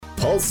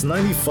Pulse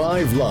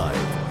 95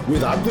 Live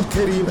with Abdul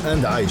Karim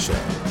and Aisha.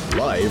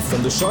 Live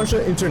from the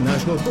Sharjah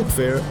International Book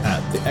Fair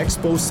at the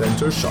Expo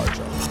Center,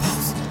 Sharjah.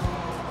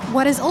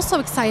 What is also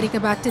exciting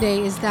about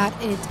today is that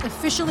it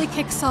officially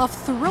kicks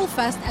off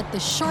ThrillFest at the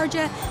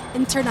Sharjah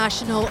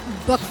International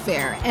Book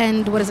Fair.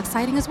 And what is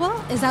exciting as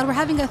well is that we're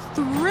having a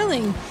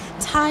thrilling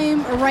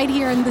time right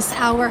here in this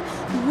hour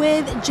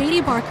with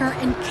J.D. Barker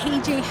and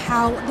KJ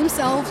Howe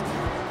themselves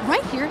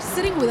right here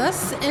sitting with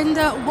us. And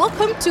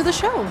welcome to the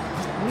show.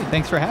 Hey,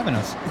 thanks for having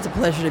us. It's a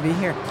pleasure to be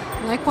here.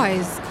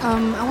 Likewise.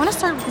 I want to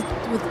start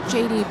with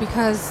J.D.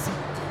 because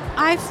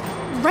I've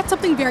read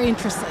something very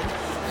interesting.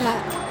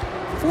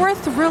 That for a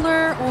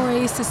thriller or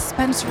a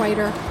suspense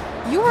writer,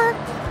 you were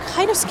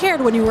kind of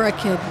scared when you were a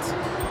kid.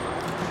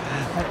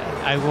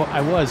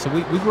 I was. So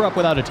we grew up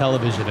without a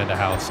television in the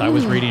house. I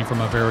was reading from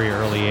a very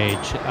early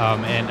age,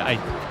 and I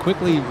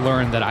quickly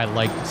learned that I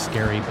liked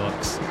scary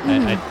books.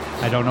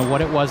 I don't know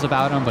what it was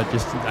about them, but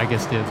just I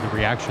guess the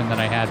reaction that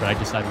I had.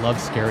 But I loved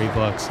scary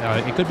books.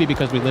 It could be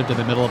because we lived in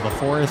the middle of a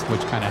forest,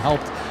 which kind of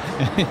helped.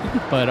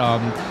 But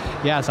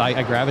so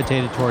I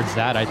gravitated towards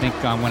that. I think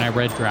when I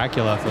read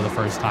Dracula for the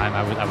first time,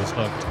 I was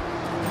hooked.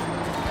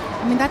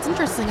 I mean, that's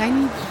interesting. I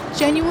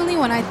genuinely,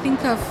 when I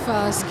think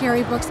of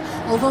scary books,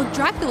 although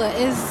Dracula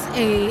is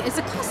a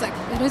classic,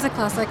 it is a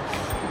classic,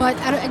 but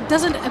it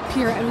doesn't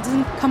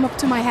come up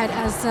to my head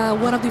as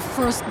one of the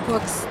first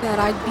books that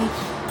I'd be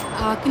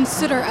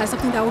consider as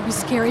something that would be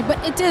scary.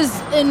 But it is,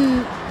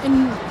 in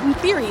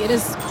theory, it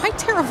is quite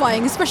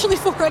terrifying, especially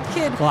for a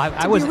kid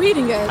to be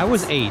reading it. I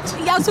was 8.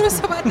 Yeah, I was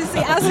just about to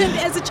say,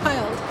 as a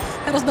child.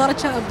 That is not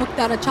a book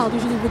that a child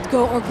usually would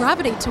go or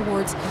gravitate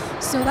towards.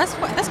 So that's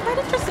quite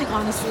interesting,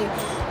 honestly.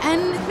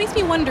 And it makes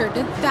me wonder,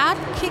 did that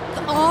kick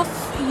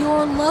off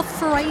your love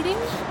for writing?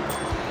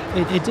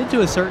 It did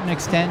to a certain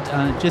extent.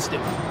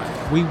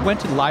 We went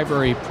to the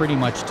library pretty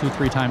much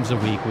 2-3 times a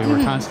week. We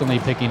were constantly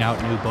picking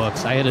out new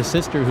books. I had a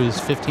sister who's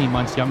 15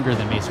 months younger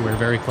than me, so we were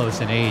very close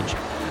in age.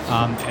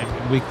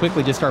 And we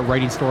quickly just started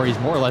writing stories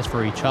more or less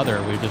for each other.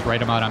 We would just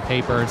write them out on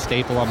paper and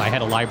staple them. I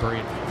had a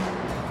library.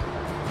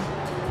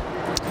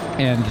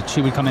 And she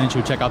would come in and she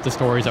would check out the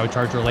stories. I would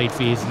charge her late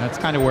fees, and that's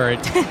kind of where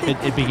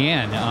it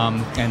began.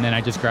 And then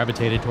I just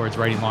gravitated towards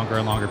writing longer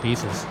and longer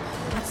pieces.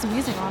 That's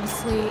amazing,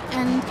 honestly.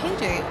 And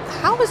KJ,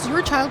 how was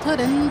your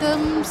childhood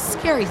and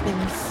scary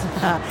things?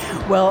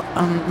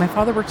 My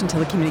father worked in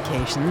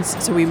telecommunications,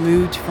 so we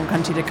moved from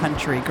country to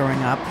country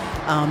growing up.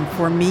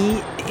 For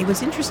me, it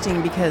was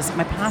interesting because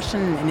my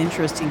passion and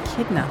interest in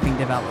kidnapping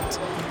developed.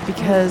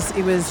 Because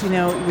it was,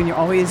 when you're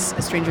always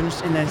a stranger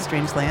in a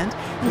strange land,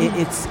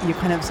 you're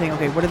kind of saying,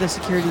 okay, what are the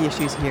security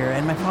issues here?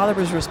 And my father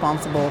was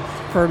responsible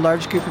for a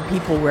large group of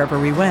people wherever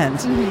we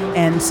went.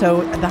 And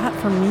so that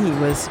for me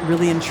was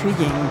really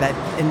intriguing,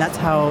 and that's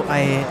how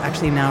I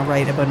actually now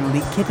write about an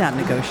elite kidnap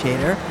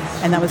negotiator.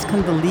 And that was kind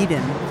of the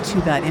lead-in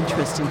to that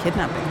interest in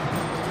kidnapping.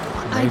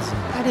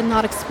 I did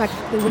not expect,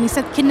 when he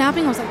said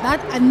kidnapping, I was like,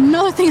 that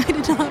another thing I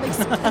did not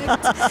expect,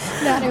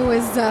 that it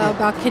was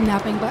about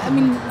kidnapping. But I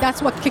mean,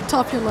 that's what kicked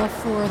off your love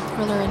for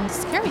thriller and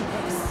scary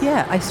books.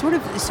 Yeah, I sort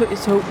of,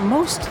 so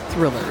most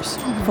thrillers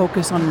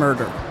focus on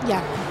murder.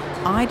 Yeah.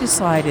 I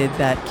decided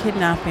that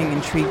kidnapping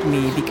intrigued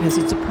me because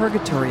it's a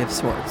purgatory of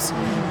sorts.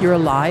 You're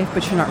alive,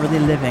 but you're not really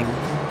living.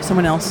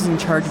 Someone else is in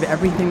charge of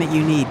everything that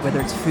you need,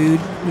 whether it's food,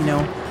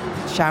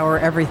 shower,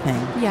 everything.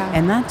 Yeah.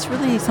 And that's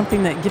really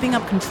something that giving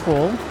up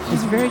control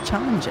is very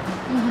challenging.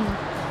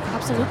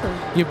 Absolutely.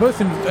 You both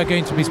are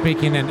going to be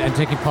speaking and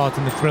taking part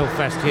in the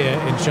ThrillFest here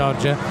in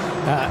Sharjah.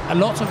 A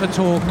lot of the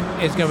talk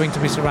is going to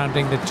be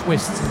surrounding the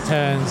twists and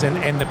turns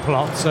in the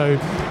plot. So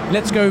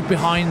let's go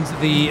behind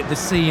the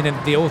scene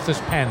and the author's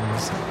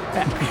pens.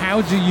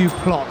 How do you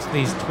plot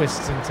these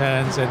twists and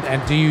turns?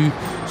 And do you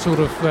sort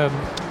of,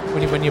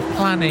 when you're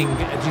planning,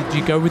 do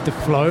you go with the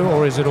flow,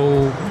 or is it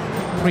all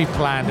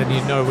pre-planned and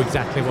you know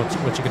exactly what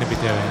you're going to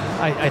be doing?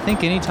 I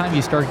think anytime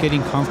you start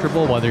getting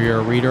comfortable, whether you're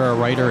a reader or a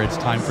writer, it's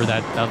time for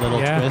that little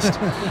twist.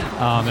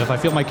 If I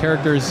feel my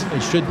characters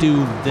should do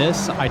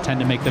this, I tend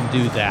to make them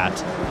do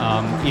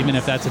that, even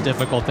if that's a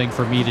difficult thing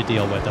for me to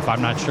deal with. If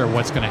I'm not sure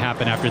what's going to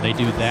happen after they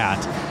do that,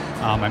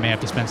 I may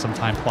have to spend some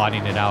time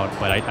plotting it out.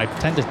 But I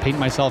tend to paint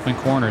myself in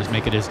corners,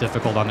 make it as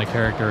difficult on the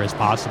character as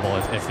possible.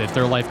 If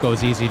their life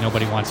goes easy,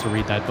 nobody wants to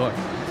read that book.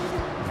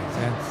 Makes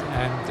sense.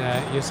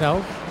 And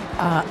yourself?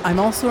 I'm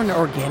also an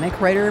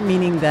organic writer,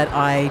 meaning that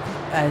I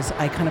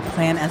kind of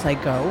plan as I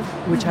go,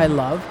 which I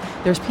love.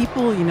 There's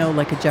people,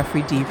 like a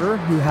Jeffrey Deaver,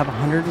 who have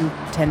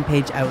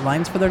 110-page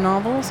outlines for their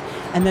novels,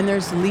 and then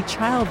there's Lee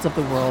Childs of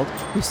the world,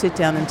 who sit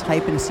down and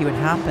type and see what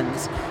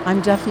happens.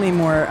 I'm definitely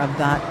more of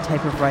that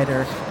type of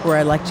writer, where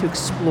I like to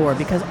explore,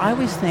 because I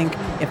always think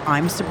if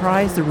I'm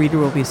surprised, the reader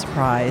will be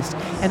surprised.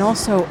 And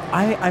also,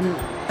 I'm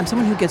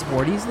someone who gets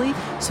bored easily,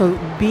 so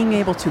being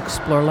able to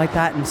explore like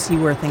that and see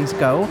where things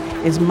go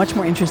is much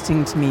more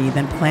interesting to me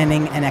than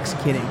planning and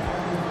executing.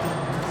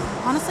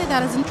 Honestly,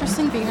 that is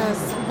interesting because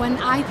when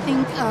I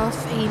think of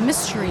a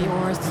mystery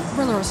or a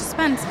thriller or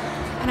suspense,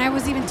 And I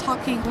was even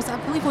talking, I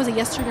believe it was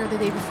yesterday or the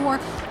day before,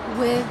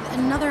 with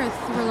another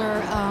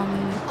thriller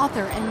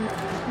author,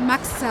 and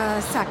Max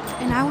Sek.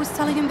 And I was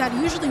telling him that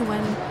usually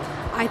when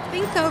I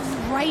think of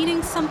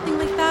writing something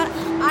like that,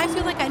 I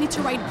feel like I need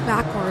to write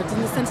backwards,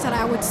 in the sense that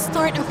I would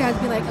start,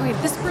 I'd be like, okay,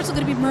 this person's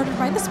going to be murdered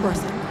by this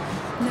person.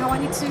 Now I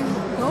need to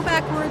go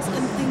backwards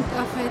and think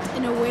of it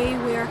in a way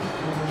where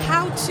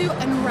how to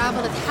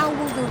unravel it, how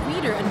will the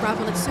reader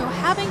unravel it. So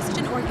having such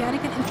an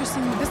organic and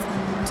interesting,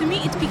 to me,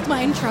 it piqued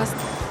my interest,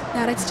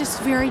 that it's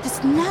just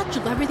just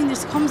natural, everything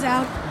just comes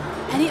out.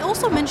 And he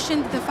also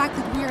mentioned the fact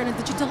that we are in a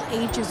digital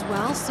age as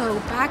well. So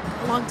back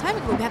a long time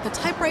ago, they had the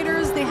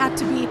typewriters, they had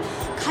to be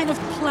kind of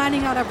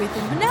planning out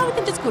everything. But now we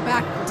can just go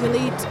back,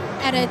 delete,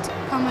 edit,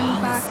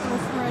 coming back, go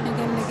through it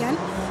again and again.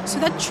 So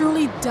that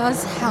truly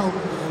does help.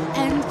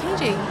 And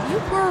KJ, you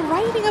were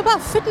writing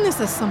about fitness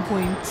at some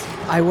point.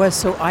 I was.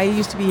 So I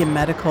used to be a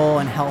medical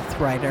and health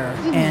writer,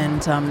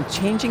 and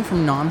changing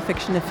from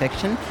nonfiction to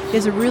fiction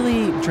is a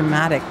really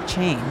dramatic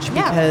change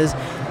because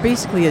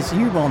basically, as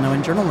you well know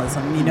in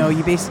journalism,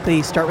 you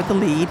basically start with the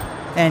lead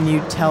and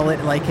you tell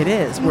it like it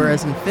is.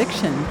 Whereas in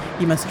fiction,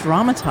 you must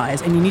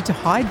dramatize and you need to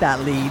hide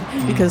that lead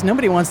because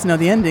nobody wants to know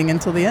the ending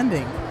until the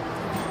ending.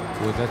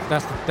 Well,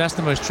 that's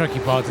the most tricky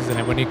part, isn't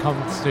it, when it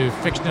comes to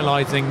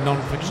fictionalizing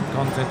non-fiction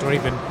content or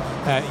even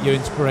your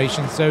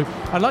inspiration. So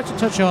I'd like to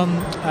touch on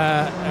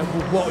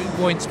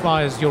what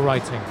inspires your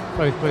writing,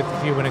 both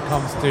of you, when it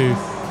comes to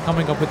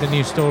coming up with a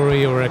new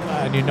story or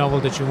a new novel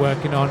that you're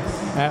working on.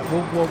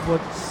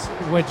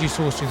 Where do you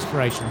source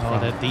inspiration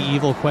from? The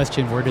evil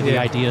question, where do the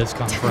ideas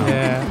come from?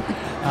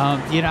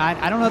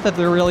 I don't know that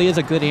there really is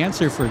a good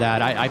answer for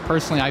that. I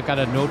personally, I've got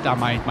a note on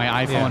my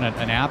iPhone,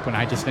 an app, when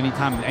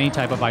anytime any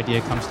type of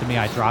idea comes to me,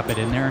 I drop it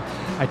in there.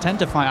 I tend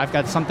to find I've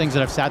got some things that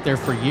have sat there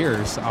for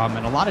years,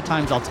 and a lot of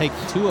times I'll take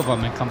two of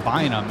them and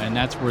combine them, and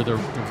that's where the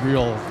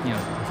real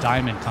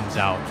diamond comes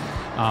out.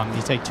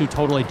 You take two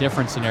totally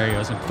different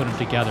scenarios and put them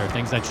together,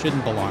 things that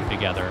shouldn't belong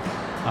together.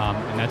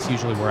 And that's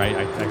usually where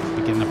I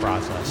begin the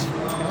process.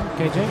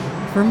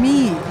 KJ? For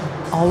me,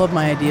 all of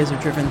my ideas are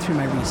driven through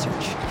my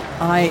research.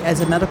 As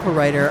a medical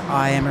writer,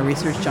 I am a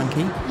research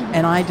junkie,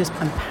 and I'm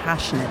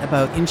passionate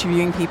about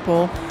interviewing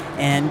people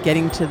and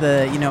getting to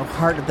the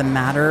heart of the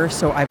matter.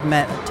 So I've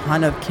met a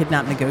ton of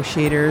kidnapped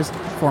negotiators,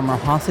 former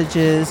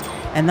hostages,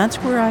 and that's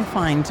where I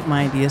find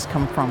my ideas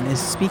come from, is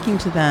speaking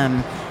to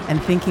them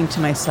and thinking to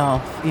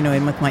myself,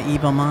 and with my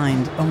evil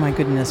mind, oh my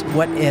goodness,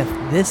 what if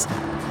this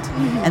happened?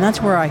 And that's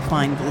where I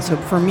find, so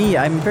for me,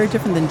 I'm very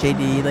different than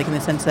JD, like in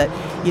the sense that,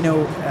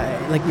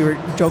 like we were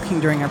joking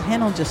during our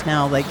panel just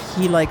now, like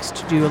he likes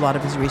to do a lot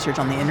of his research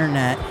on the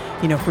internet,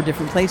 for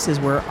different places,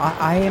 where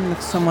I am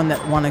someone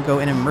that want to go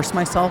and immerse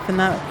myself in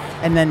that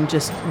and then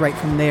just write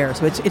from there.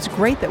 So it's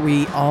great that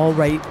we all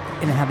write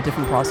and have a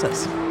different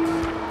process.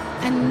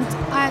 And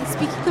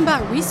speaking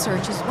about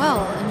research as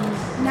well,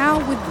 and now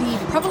with the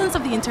prevalence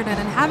of the internet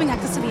and having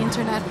access to the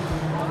internet,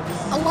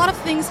 a lot of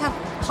things have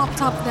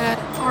popped up that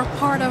are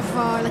part of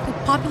like the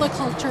popular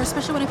culture,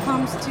 especially when it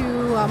comes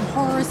to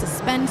horror,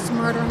 suspense,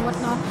 murder, and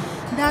whatnot,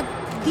 that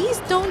these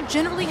don't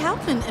generally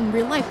happen in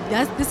real life.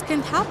 Yes, this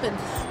can happen.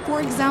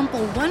 For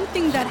example, one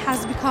thing that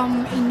has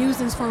become a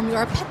nuisance for me,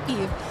 or a pet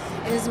peeve,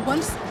 is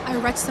once I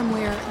read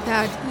somewhere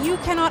that you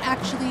cannot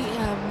actually,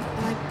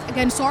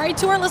 again, sorry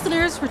to our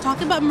listeners for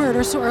talking about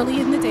murder so early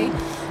in the day,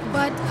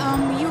 but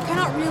you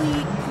cannot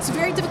really, it's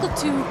very difficult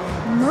to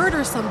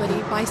murder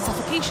somebody by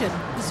suffocation.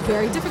 It's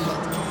very difficult.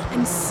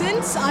 And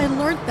since I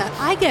learned that,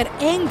 I get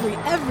angry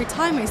every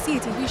time I see a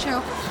TV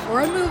show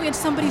or a movie and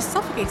somebody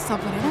suffocates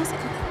somebody. And I was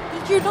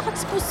like, you're not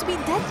supposed to be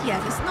dead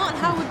yet. It's not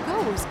how it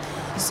goes.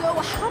 So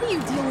how do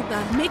you deal with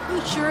that?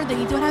 Making sure that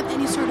you don't have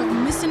any sort of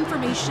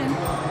misinformation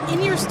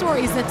in your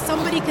stories, that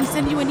somebody can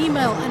send you an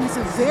email and it's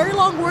a very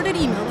long worded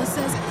email that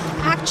says,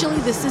 actually,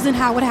 this isn't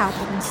how it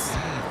happens.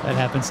 That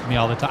happens to me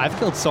all the time. I've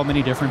killed so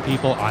many different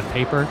people on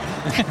paper.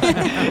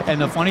 And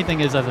the funny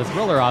thing is, as a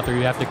thriller author,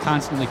 you have to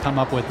constantly come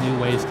up with new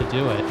ways to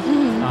do it.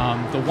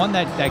 The one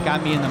that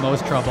got me in the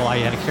most trouble, I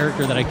had a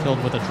character that I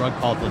killed with a drug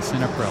called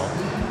lisinopril,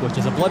 which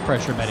is a blood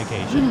pressure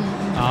medication.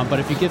 But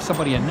if you give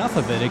somebody enough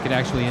of it, it can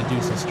actually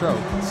induce a stroke.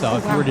 So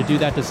if you were to do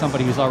that to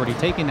somebody who's already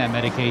taking that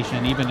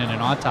medication, even in an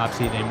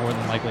autopsy, they more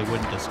than likely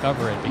wouldn't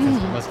discover it, because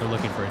unless they're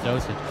looking for a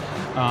dosage.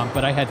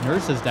 But I had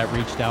nurses that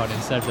reached out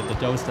and said that the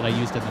dose that I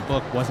used in the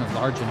book wasn't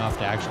large enough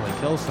to actually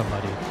kill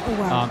somebody.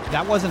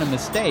 That wasn't a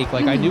mistake.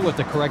 Like I knew what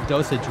the correct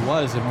dosage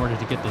was in order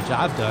to get the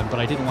job done, but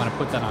I didn't want to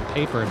put that on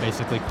paper and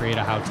basically create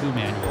a how-to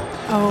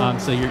manual.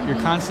 So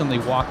you're constantly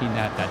walking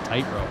that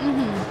tightrope.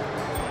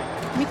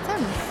 Makes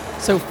sense.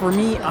 So for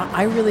me,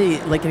 I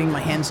really like getting my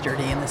hands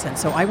dirty in the sense.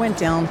 So I went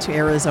down to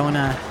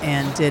Arizona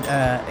and did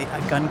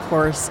a gun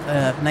course,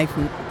 knife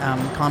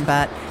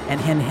combat and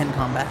hand-to-hand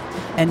combat,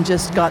 and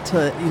just got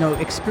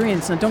to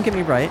experience. Now, don't get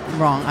me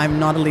wrong. I'm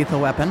not a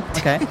lethal weapon,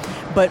 okay,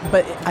 but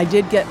I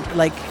did get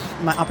like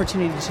my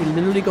opportunity to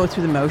literally go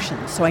through the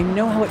motions. So I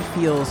know how it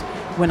feels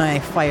when I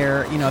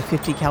fire, a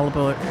 50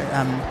 caliber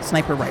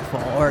sniper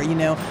rifle, or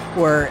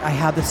or I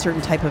have this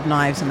certain type of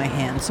knives in my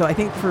hand. So I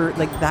think for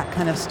like that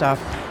kind of stuff,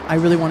 I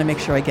really want to make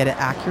sure I get it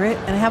accurate.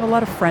 And I have a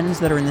lot of friends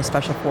that are in the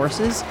special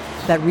forces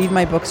that read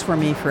my books for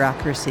me for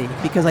accuracy,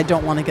 because I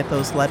don't want to get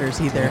those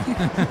letters either.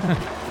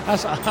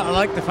 I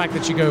like the fact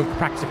that you go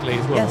practically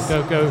as well.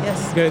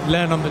 Yes. Go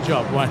learn on the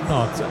job. Why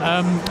not?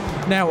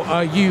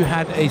 Now, you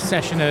had a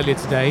session earlier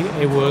today.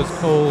 It was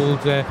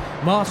called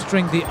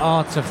Mastering the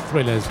Art of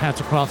Thrillers, How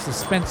to Craft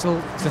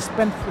Suspenseful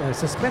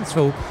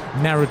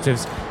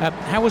Narratives.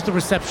 How was the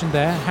reception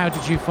there? How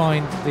did you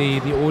find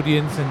the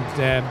audience,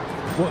 and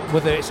were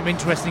there some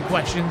interesting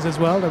questions as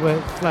well that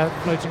were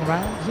floating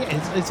around?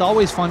 Yeah, it's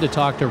always fun to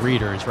talk to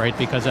readers, right?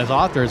 Because as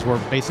authors, we're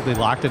basically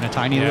locked in a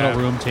tiny little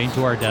room, chained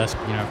to our desk,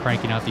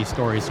 cranking out these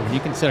stories. So when you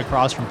can sit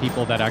across from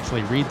people that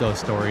actually read those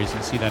stories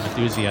and see that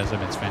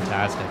enthusiasm, it's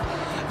fantastic.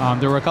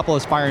 There were a couple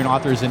of aspiring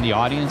authors in the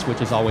audience,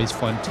 which is always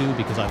fun too,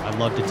 because I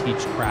love to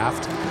teach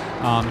craft.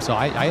 So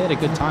I had a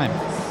good time.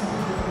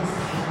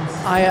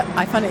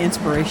 I find it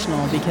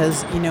inspirational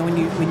because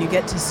when you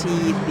get to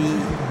see the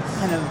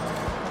kind of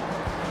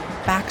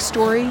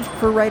backstory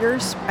for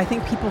writers, I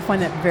think people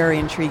find that very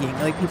intriguing.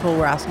 Like, people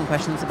were asking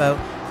questions about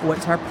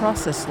what's our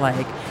process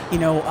like,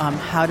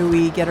 how do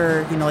we get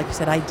our, like you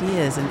said,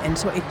 ideas, and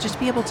so just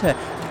be able to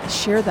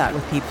share that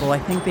with people. I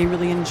think they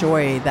really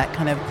enjoy that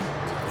kind of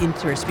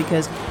interest,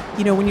 because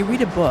when you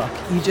read a book,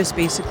 you just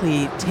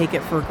basically take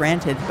it for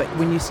granted, but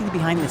when you see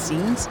behind the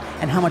scenes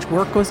and how much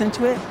work goes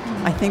into it,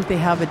 I think they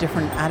have a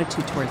different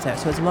attitude towards that,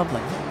 so it's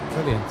lovely.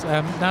 Brilliant.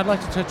 Now I'd like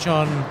to touch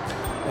on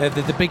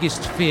the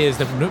biggest fears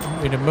that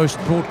most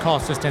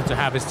broadcasters tend to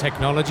have is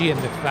technology and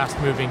the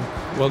fast-moving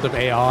world of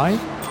AI,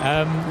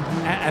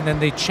 and then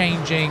the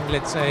changing,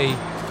 let's say,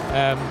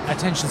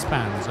 attention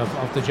spans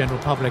of the general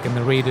public and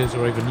the readers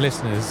or even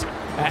listeners.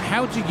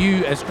 How do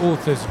you, as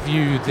authors,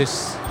 view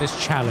this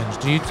challenge?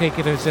 Do you take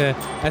it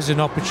as an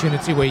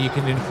opportunity where you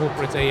can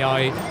incorporate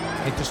AI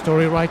into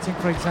story writing,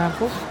 for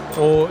example,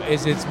 or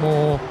is it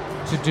more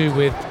to do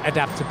with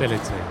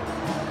adaptability?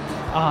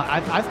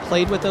 I've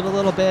played with it a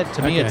little bit.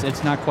 To me,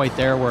 it's not quite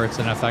there where it's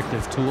an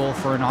effective tool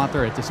for an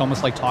author. It's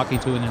almost like talking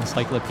to an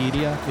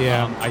encyclopedia.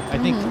 Yeah. I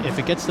think if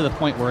it gets to the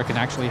point where it can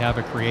actually have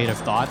a creative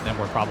thought, then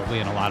we're probably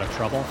in a lot of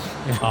trouble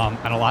on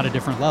a lot of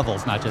different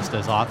levels, not just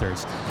as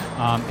authors.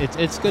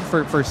 It's good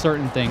for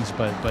certain things,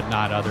 but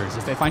not others.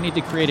 If I need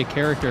to create a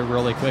character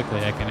really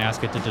quickly, I can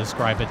ask it to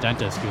describe a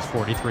dentist who's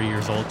 43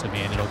 years old to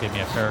me, and it'll give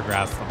me a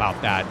paragraph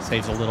about that. It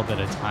saves a little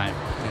bit of time.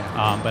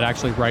 Yeah. But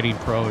actually writing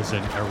prose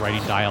or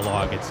writing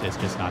dialogue, it's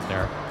just not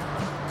there.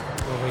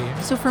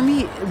 So for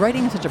me,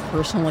 writing is such a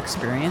personal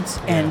experience,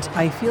 and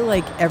I feel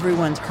like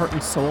everyone's heart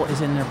and soul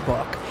is in their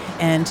book.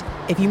 And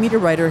if you meet a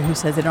writer who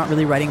says they're not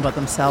really writing about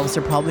themselves,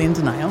 they're probably in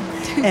denial.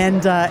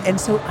 And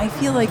so I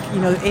feel like,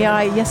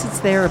 AI, yes,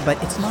 it's there,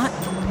 but it's not.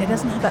 It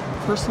doesn't have that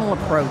personal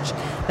approach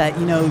that,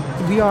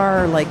 we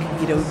are like,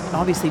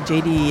 obviously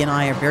JD and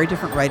I are very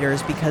different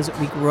writers because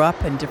we grew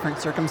up in different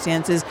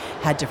circumstances,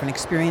 had different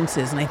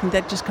experiences. And I think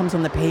that just comes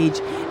on the page,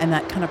 and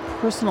that kind of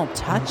personal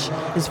touch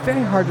is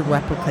very hard to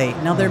replicate.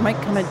 Now, there might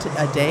come a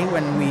day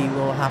when we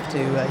will have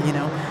to,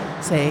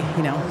 say,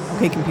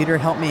 okay, computer,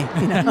 help me,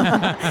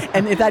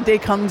 and if that day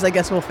comes, I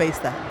guess we'll face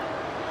that.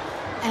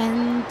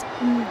 And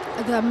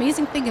the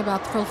amazing thing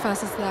about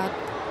ThrillFest is that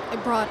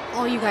it brought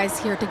all you guys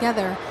here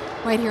together,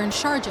 right here in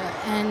Sharjah.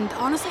 And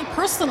honestly,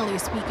 personally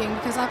speaking,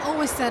 because I've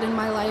always said in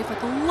my life,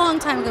 like a long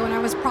time ago when I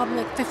was probably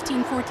like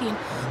 15, 14,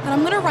 that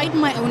I'm going to write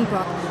my own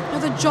book. Now,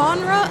 the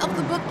genre of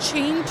the book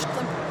changed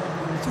like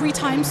 3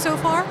 times so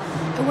far.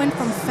 It went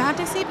from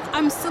fantasy.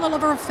 I'm still a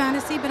lover of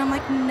fantasy, but I'm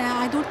like, nah,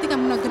 I don't think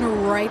I'm not going to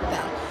write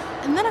that.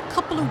 And then a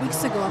couple of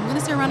weeks ago, I'm going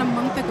to say around a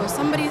month ago,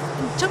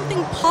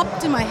 something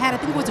popped in my head. I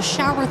think it was a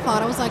shower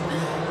thought. I was like,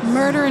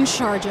 murder in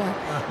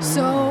Sharjah.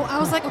 So I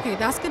was like, okay,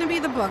 that's going to be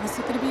the book. It's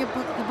going to be a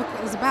book the book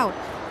is about.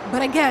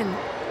 But again,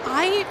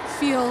 I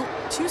feel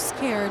too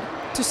scared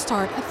to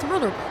start a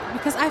thriller book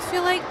because I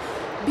feel like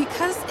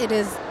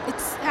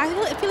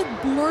I feel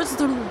it blurs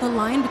the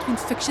line between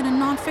fiction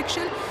and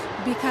nonfiction,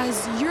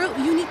 because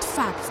you need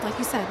facts. Like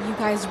you said, you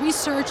guys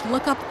research,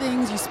 look up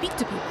things, you speak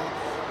to people.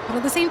 But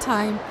at the same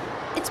time,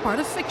 it's part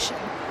of fiction.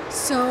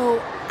 So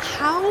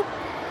how,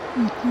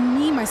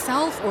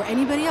 myself, or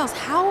anybody else,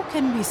 how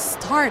can we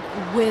start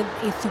with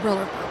a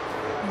thriller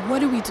book? What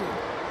do we do?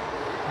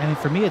 I mean,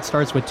 for me, it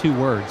starts with 2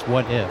 words: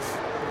 what if?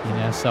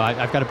 So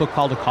I've got a book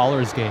called A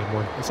Caller's Game,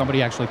 where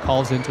somebody actually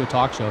calls into a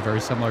talk show very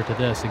similar to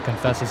this and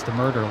confesses to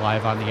murder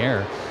live on the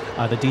air.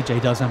 The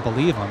DJ doesn't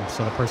believe him,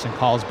 so the person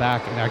calls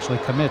back and actually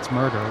commits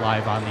murder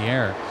live on the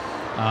air.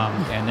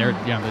 And they're,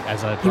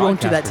 as a broadcaster... He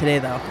won't do that today,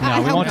 though.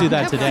 No, we won't do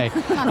that today.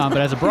 But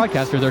as a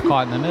broadcaster, they're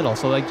caught in the middle.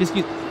 So, just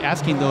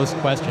asking those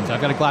questions.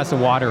 I've got a glass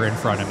of water in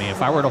front of me.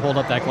 If I were to hold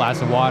up that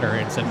glass of water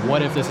and said,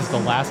 what if this is the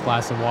last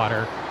glass of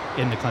water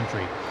in the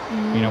country?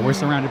 We're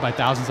surrounded by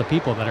thousands of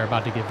people that are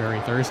about to get very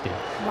thirsty.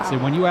 Wow. So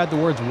when you add the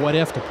words what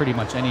if to pretty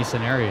much any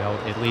scenario,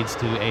 it leads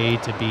to A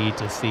to B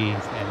to C, and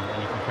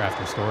you can craft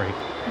your story.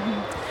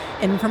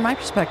 And from my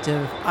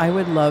perspective, I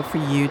would love for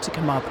you to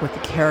come up with a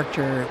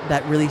character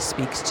that really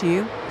speaks to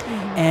you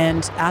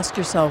and ask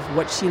yourself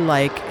what's she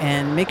like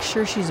and make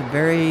sure she's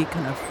very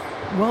kind of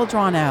well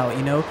drawn out.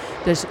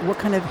 What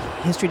kind of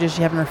history does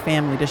she have in her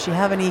family? Does she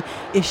have any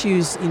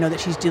issues, that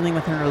she's dealing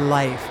with in her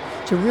life?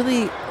 To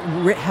really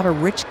have a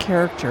rich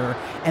character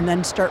and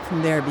then start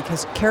from there,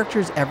 because character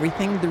is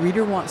everything. The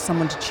reader wants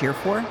someone to cheer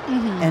for.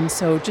 And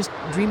so just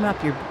dream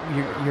up your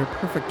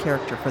perfect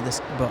character for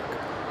this book.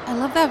 I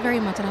love that very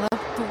much, and I love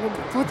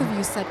what both of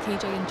you said,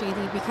 KJ and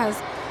JD,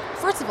 because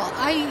first of all,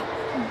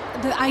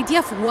 the idea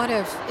of what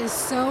if is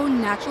so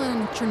natural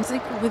and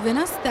intrinsic within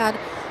us that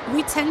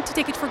we tend to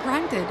take it for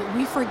granted.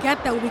 We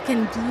forget that we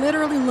can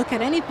literally look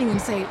at anything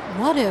and say,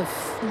 what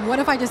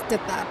if I just did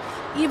that?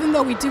 Even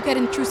though we do get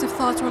intrusive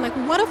thoughts, we're like,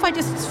 what if I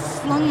just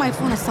flung my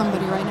phone at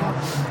somebody right now?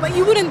 But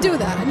you wouldn't do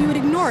that, and you would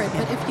ignore it.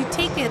 But if you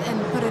take it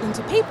and put it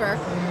into paper,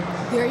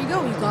 there you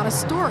go, you got a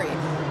story.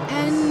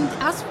 And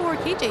as for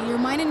KJ, you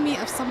reminded me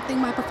of something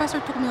my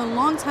professor told me a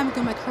long time ago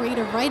in my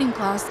creative writing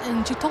class,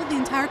 and she told the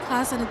entire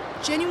class, and it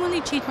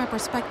genuinely changed my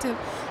perspective.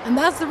 And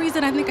that's the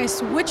reason I think I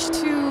switched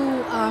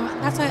to,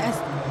 that's why I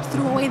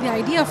threw away the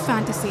idea of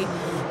fantasy,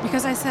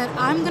 because I said,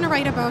 I'm going to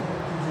write about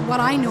what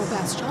I know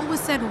best. She always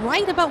said,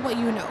 write about what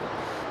you know.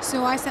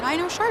 So I said, I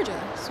know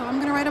Sharjah, so I'm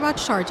going to write about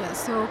Sharjah.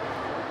 So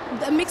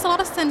it makes a lot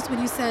of sense when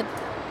you said,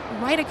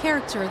 write a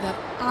character that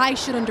I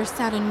should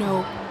understand and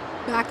know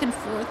back and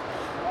forth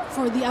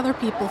for the other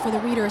people, for the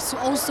readers, to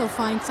also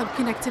find some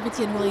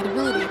connectivity and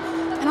relatability.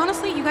 And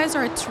honestly, you guys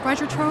are a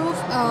treasure trove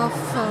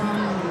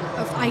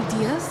of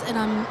ideas,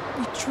 and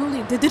you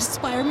truly did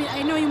inspire me.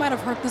 I know you might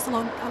have heard this a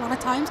lot of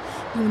times.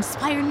 You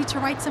inspired me to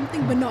write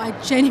something, but no, I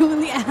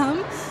genuinely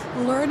am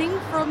learning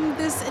from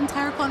this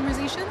entire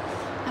conversation.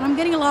 And I'm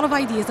getting a lot of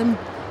ideas. I'm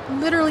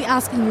literally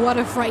asking what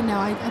if right now.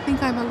 I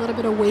think I'm a little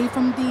bit away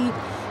from the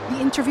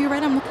interview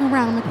right now. I'm looking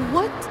around. I'm like,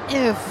 what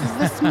if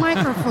this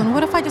microphone,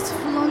 what if I just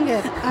flung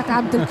it at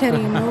Abdul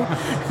Karim?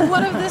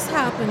 What if this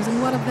happens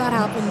and what if that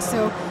happens?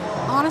 So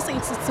honestly,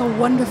 it's a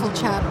wonderful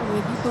chat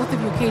with both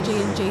of you,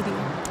 KJ and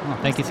JD.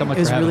 Well, thank you so much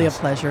for having us. It was really a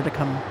pleasure to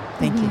come.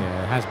 Thank you.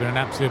 Yeah, it has been an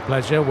absolute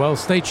pleasure. Well,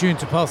 stay tuned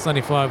to Pulse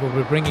 95. We'll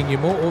be bringing you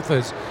more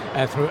authors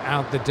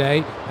throughout the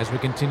day as we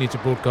continue to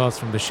broadcast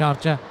from the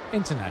Sharjah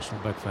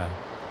International Book Fair.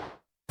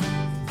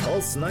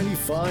 Pulse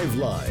 95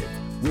 Live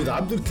with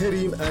Abdul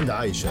Karim and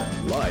Aisha,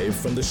 live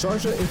from the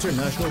Sharjah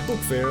International Book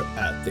Fair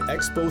at the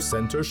Expo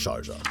Center,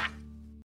 Sharjah.